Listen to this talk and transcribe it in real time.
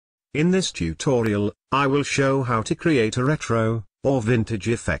In this tutorial, I will show how to create a retro, or vintage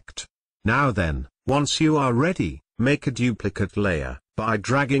effect. Now then, once you are ready, make a duplicate layer, by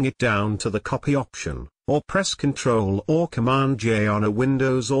dragging it down to the copy option, or press Ctrl or Command J on a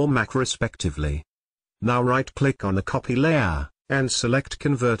Windows or Mac respectively. Now right-click on the copy layer, and select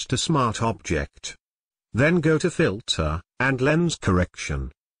Convert to Smart Object. Then go to Filter, and Lens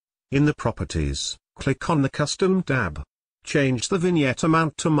Correction. In the Properties, click on the Custom tab. Change the vignette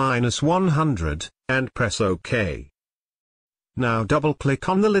amount to -100, and press OK. Now double-click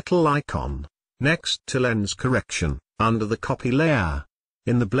on the little icon, next to Lens Correction, under the copy layer.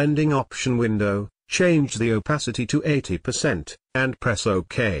 In the Blending option window, change the opacity to 80%, and press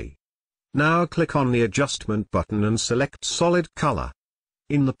OK. Now click on the Adjustment button and select Solid Color.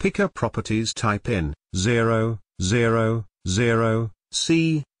 In the Picker Properties type in 0, 0, 0,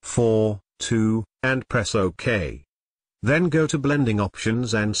 C, 4, 2, and press OK. Then go to Blending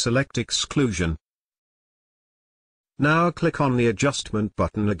Options and select Exclusion. Now click on the Adjustment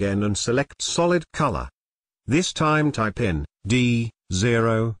button again and select Solid Color. This time type in D,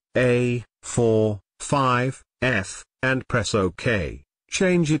 0, A, 4, 5, F, and press OK.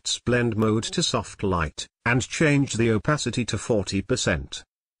 Change its blend mode to Soft Light, and change the opacity to 40%.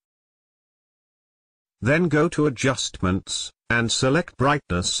 Then go to Adjustments, and select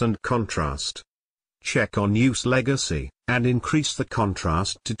Brightness and Contrast. Check on Use Legacy, and increase the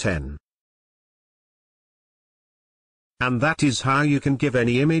contrast to 10. And that is how you can give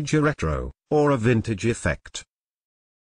any image a retro, or a vintage effect.